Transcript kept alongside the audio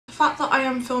fact that I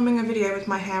am filming a video with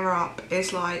my hair up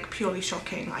is like purely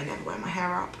shocking. I never wear my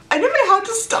hair up. I never know how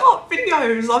to start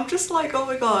videos. I'm just like, oh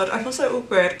my god, I feel so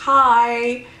awkward.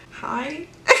 Hi. Hi.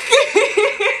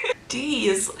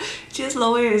 Jeez. Jeez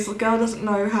Louise, the girl doesn't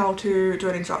know how to do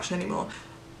an introduction anymore.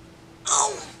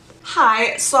 Oh.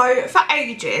 Hi, so for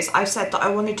ages I've said that I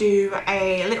want to do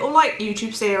a little like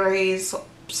YouTube series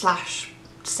slash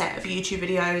set of YouTube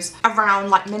videos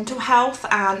around like mental health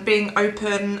and being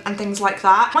open and things like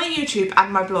that. My YouTube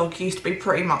and my blog used to be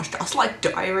pretty much just like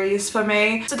diaries for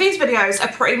me. So these videos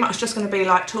are pretty much just going to be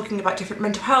like talking about different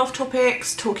mental health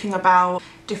topics, talking about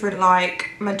different like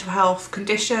mental health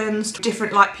conditions,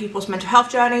 different like people's mental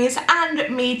health journeys,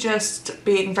 and me just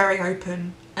being very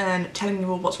open and telling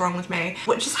you all what's wrong with me,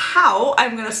 which is how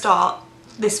I'm going to start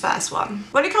this first one.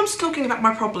 When it comes to talking about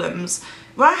my problems,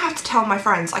 when I have to tell my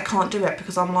friends, I can't do it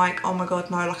because I'm like, oh my god,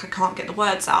 no, like I can't get the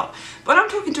words out. But when I'm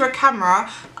talking to a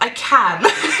camera, I can.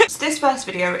 So this first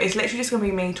video is literally just going to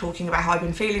be me talking about how I've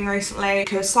been feeling recently,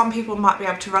 because some people might be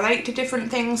able to relate to different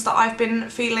things that I've been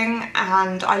feeling,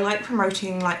 and I like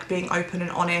promoting like being open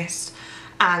and honest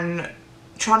and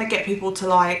trying to get people to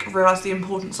like realise the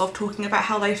importance of talking about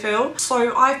how they feel.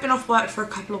 So I've been off work for a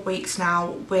couple of weeks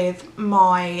now with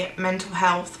my mental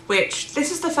health, which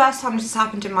this is the first time this has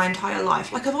happened in my entire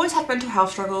life. Like I've always had mental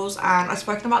health struggles and I've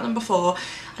spoken about them before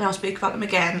and I'll speak about them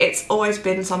again. It's always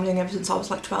been something ever since I was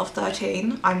like 12,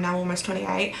 13. I'm now almost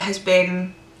 28. It has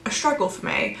been a struggle for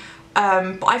me.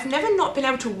 But I've never not been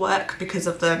able to work because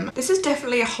of them. This is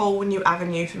definitely a whole new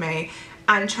avenue for me.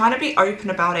 And trying to be open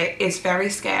about it is very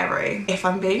scary. If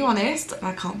I'm being honest, and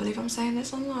I can't believe I'm saying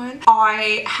this online,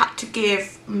 I had to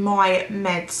give my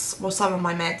meds, well some of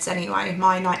my meds anyway,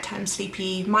 my nighttime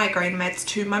sleepy migraine meds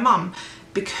to my mum,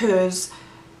 because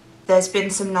there's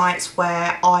been some nights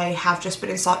where I have just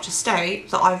been in such a state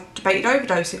that I've debated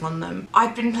overdosing on them.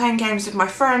 I'd been playing games with my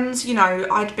friends, you know,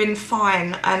 I'd been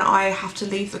fine, and I have to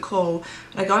leave the call.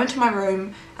 And I go into my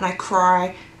room and I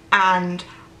cry, and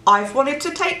I've wanted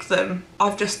to take them.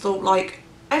 I've just thought like,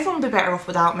 everyone would be better off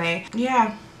without me.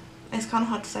 Yeah, it's kind of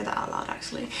hard to say that out loud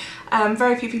actually.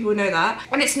 Very few people know that.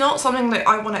 And it's not something that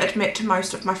I want to admit to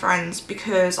most of my friends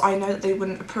because I know that they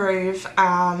wouldn't approve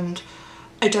and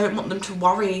I don't want them to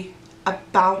worry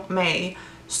about me.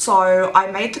 So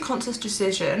I made the conscious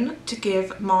decision to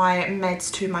give my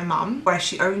meds to my mum, where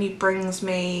she only brings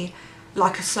me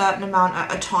like a certain amount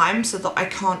at a time so that I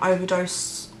can't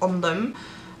overdose on them.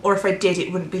 Or if I did,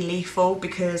 it wouldn't be lethal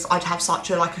because I'd have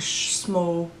such a like a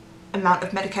small amount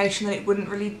of medication that it wouldn't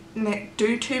really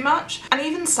do too much. And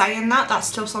even saying that, that's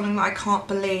still something that I can't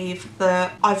believe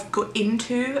that I've got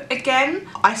into again.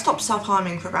 I stopped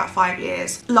self-harming for about 5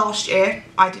 years. Last year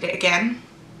I did it again,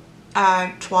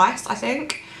 twice I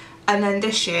think. And then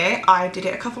this year I did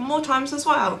it a couple more times as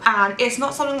well. And it's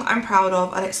not something that I'm proud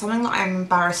of, and it's something that I'm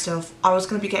embarrassed of. I was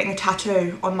going to be getting a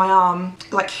tattoo on my arm,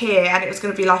 like here, and it was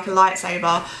going to be like a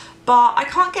lightsaber. But I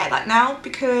can't get that now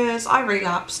because I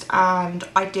relapsed and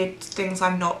I did things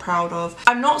I'm not proud of.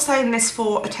 I'm not saying this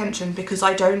for attention because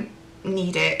I don't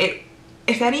need it.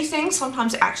 If anything,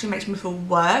 sometimes it actually makes me feel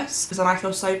worse because then I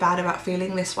feel so bad about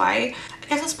feeling this way. I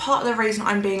guess that's part of the reason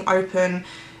I'm being open,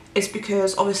 is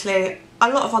because obviously a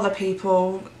lot of other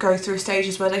people go through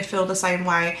stages where they feel the same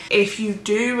way. If you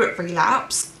do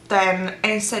relapse, then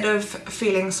instead of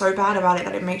feeling so bad about it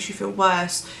that it makes you feel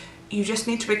worse, you just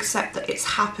need to accept that it's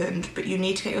happened, but you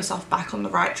need to get yourself back on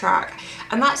the right track.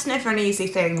 And that's never an easy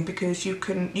thing because you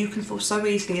can fall so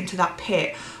easily into that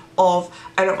pit of,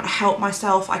 I don't want to help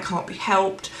myself, I can't be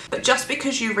helped. But just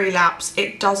because you relapse,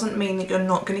 it doesn't mean that you're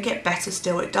not going to get better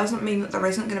still. It doesn't mean that there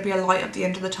isn't going to be a light at the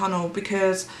end of the tunnel,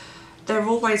 because there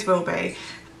always will be.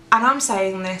 And I'm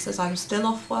saying this as I'm still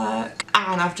off work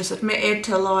and I've just admitted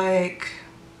to like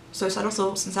suicidal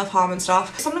thoughts and self-harm and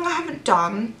stuff. Something I haven't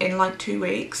done in like 2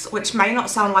 weeks, which may not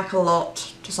sound like a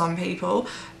lot to some people,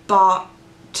 but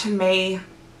to me,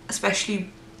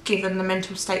 especially given the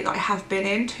mental state that I have been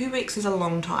in, 2 weeks is a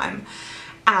long time.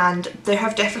 And there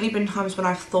have definitely been times when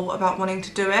I've thought about wanting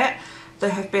to do it.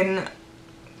 There have been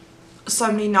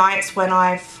so many nights when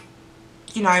I've,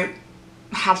 you know,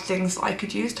 had things that I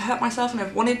could use to hurt myself and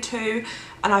I've wanted to,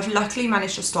 and I've luckily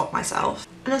managed to stop myself.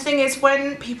 And the thing is,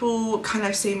 when people kind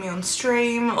of see me on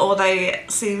stream or they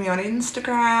see me on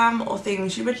Instagram or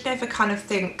things, you would never kind of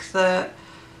think that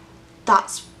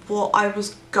that's what I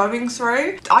was going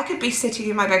through. I could be sitting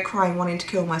in my bed crying wanting to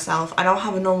kill myself and I'll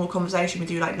have a normal conversation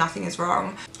with you like nothing is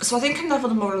wrong. So I think another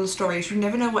the moral of the story is you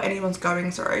never know what anyone's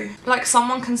going through. Like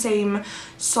someone can seem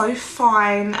so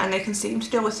fine and they can seem to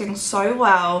deal with things so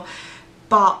well,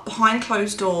 but behind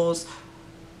closed doors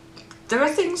There are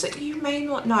things that you may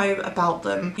not know about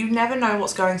them. You never know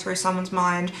what's going through someone's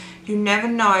mind. You never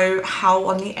know how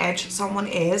on the edge someone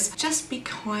is. Just be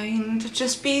kind,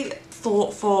 just be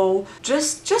thoughtful,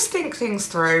 just think things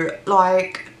through.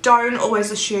 Like, don't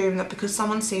always assume that because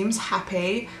someone seems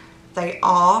happy, they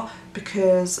are,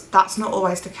 because that's not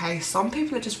always the case. Some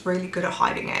people are just really good at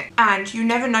hiding it, and you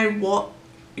never know what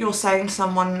you're saying to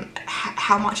someone,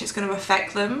 how much it's going to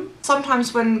affect them.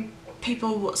 Sometimes when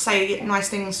people say nice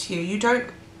things to you, you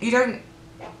don't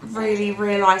really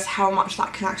realise how much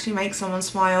that can actually make someone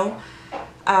smile.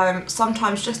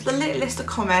 Sometimes just the littlest of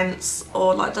comments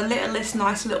or like the littlest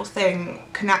nice little thing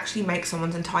can actually make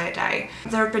someone's entire day.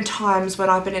 There have been times when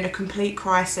I've been in a complete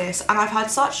crisis and I've had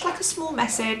such like a small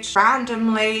message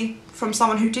randomly from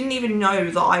someone who didn't even know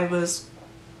that I was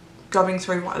going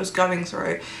through what I was going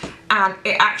through, and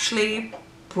it actually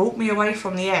brought me away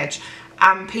from the edge.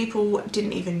 And people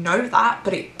didn't even know that,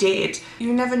 but it did.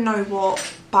 You never know what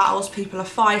battles people are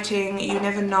fighting. You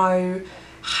never know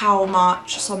how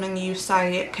much something you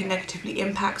say can negatively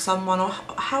impact someone, or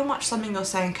how much something you're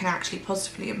saying can actually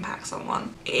positively impact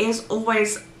someone. It's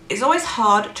always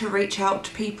hard to reach out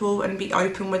to people and be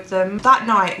open with them. That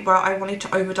night where I wanted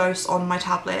to overdose on my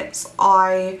tablets,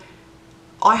 I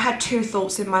had two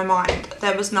thoughts in my mind.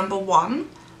 There was number one,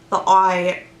 that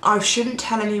I shouldn't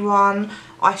tell anyone.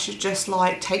 I should just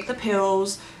like take the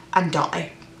pills and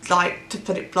die. Like, to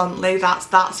put it bluntly, that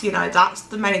was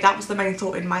the main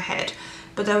thought in my head.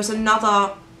 But there was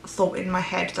another thought in my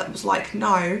head that was like,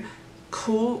 no,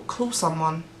 call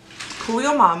someone. Call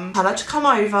your mum, tell her to come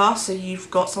over so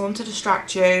you've got someone to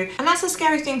distract you. And that's a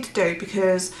scary thing to do,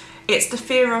 because it's the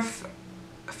fear of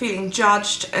feeling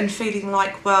judged and feeling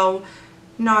like, well,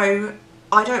 no,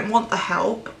 I don't want the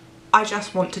help, I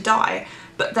just want to die.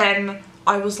 But then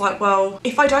I was like, well,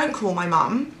 if I don't call my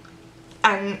mum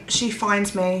and she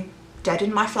finds me dead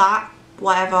in my flat,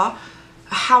 whatever,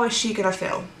 how is she gonna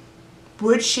feel?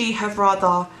 Would she have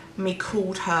rather me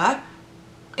called her,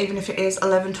 even if it is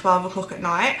 11, 12 o'clock at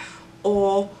night,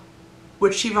 or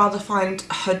would she rather find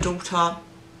her daughter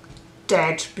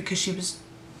dead because she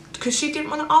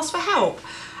didn't want to ask for help?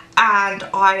 And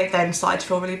I then started to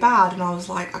feel really bad, and I was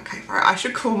like, okay, right, I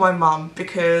should call my mum,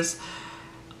 because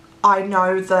I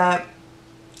know that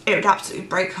it would absolutely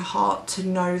break her heart to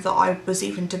know that I was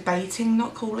even debating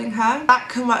not calling her. That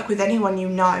can work with anyone you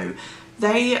know.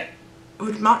 They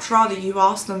would much rather you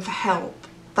ask them for help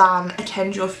than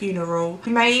attend your funeral.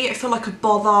 You may feel like a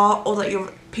bother, or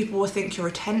that people will think you're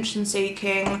attention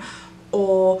seeking,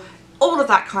 or all of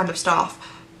that kind of stuff.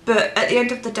 But at the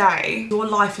end of the day, your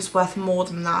life is worth more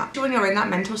than that. When you're in that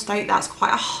mental state, that's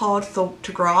quite a hard thought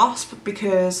to grasp,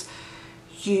 because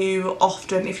you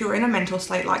often, if you're in a mental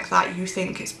state like that, you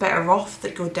think it's better off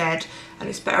that you're dead and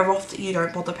it's better off that you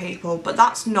don't bother people, but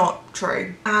that's not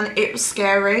true. And it was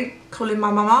scary calling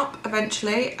my mum up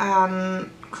eventually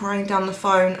and crying down the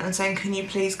phone and saying, can you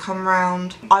please come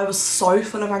round? I was so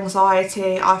full of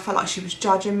anxiety. I felt like she was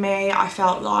judging me. I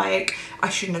felt like I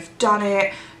shouldn't have done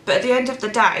it. But at the end of the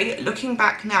day, looking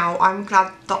back now, I'm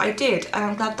glad that I did, and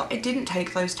I'm glad that I didn't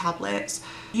take those tablets.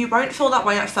 You won't feel that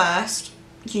way at first.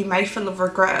 You may feel a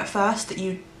regret at first that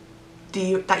you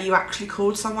actually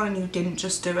called someone and you didn't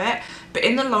just do it, but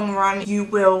in the long run you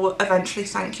will eventually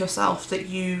thank yourself that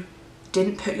you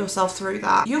didn't put yourself through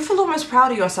that. You'll feel almost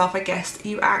proud of yourself, I guess, that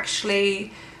you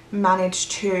actually managed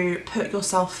to put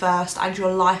yourself first and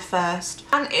your life first.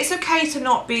 And it's okay to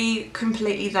not be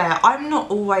completely there. I'm not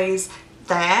always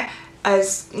there.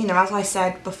 As you know, as I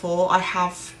said before, I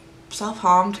have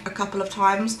self-harmed a couple of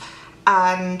times,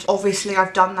 and obviously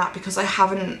I've done that because I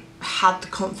haven't had the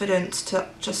confidence to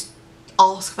just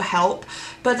ask for help.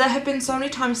 But there have been so many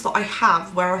times that I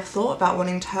have where I've thought about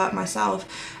wanting to hurt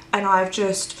myself, and I've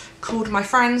just called my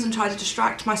friends and tried to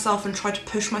distract myself and tried to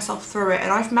push myself through it,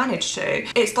 and I've managed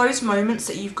to. It's those moments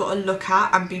that you've got to look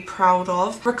at and be proud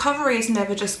of. Recovery is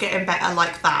never just getting better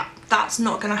like that. That's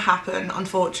not going to happen,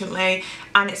 unfortunately,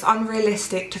 and it's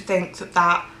unrealistic to think that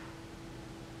that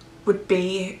would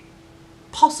be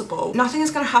possible. Nothing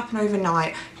is going to happen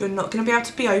overnight. You're not going to be able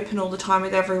to be open all the time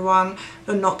with everyone.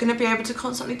 You're not going to be able to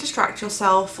constantly distract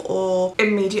yourself or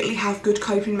immediately have good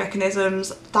coping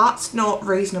mechanisms. That's not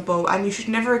reasonable, and you should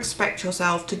never expect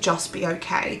yourself to just be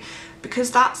okay,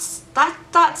 because that's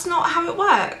not how it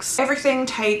works. Everything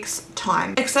takes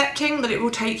time. Accepting that it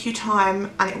will take you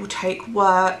time and it will take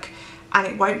work and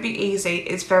it won't be easy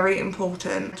is very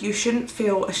important. You shouldn't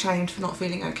feel ashamed for not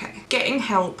feeling okay. Getting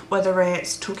help, whether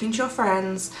it's talking to your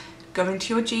friends, going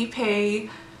to your GP,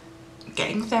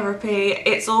 getting therapy,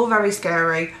 it's all very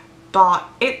scary, but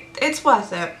it's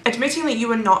worth it. Admitting that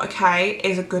you are not okay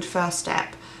is a good first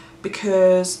step,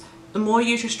 because The more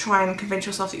you just try and convince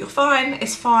yourself that you're fine,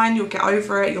 it's fine, you'll get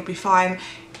over it, you'll be fine,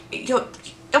 you're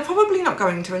probably not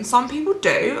going to, and some people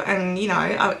do, and you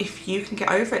know, if you can get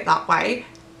over it that way,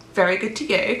 very good to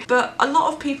you. But a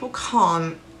lot of people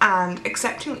can't, and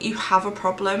accepting that you have a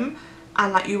problem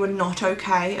and that you are not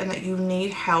okay and that you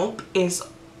need help is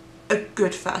a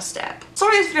good first step.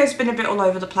 Sorry this video's been a bit all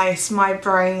over the place. My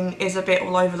brain is a bit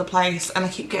all over the place and I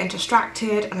keep getting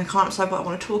distracted and I can't decide what I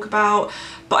want to talk about,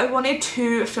 but I wanted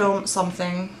to film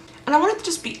something and I wanted to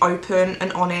just be open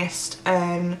and honest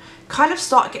and kind of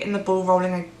start getting the ball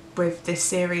rolling with this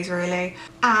series really.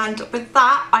 And with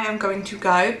that I am going to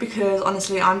go, because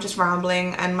honestly I'm just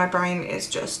rambling and my brain is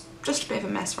just a bit of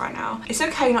a mess right now. It's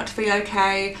okay not to feel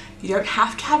okay. You don't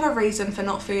have to have a reason for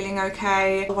not feeling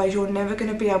okay, otherwise you're never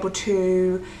going to be able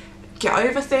to get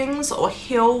over things or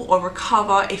heal or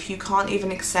recover if you can't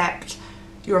even accept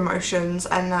your emotions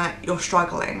and that you're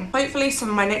struggling. Hopefully some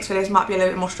of my next videos might be a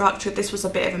little bit more structured. This was a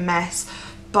bit of a mess,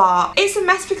 but it's a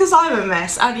mess because I'm a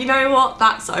mess, and you know what,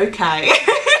 that's okay.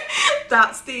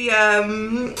 That's the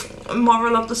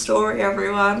moral of the story,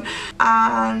 everyone.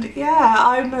 And yeah,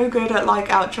 I'm no good at like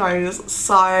outros,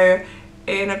 so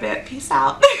in a bit, peace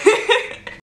out.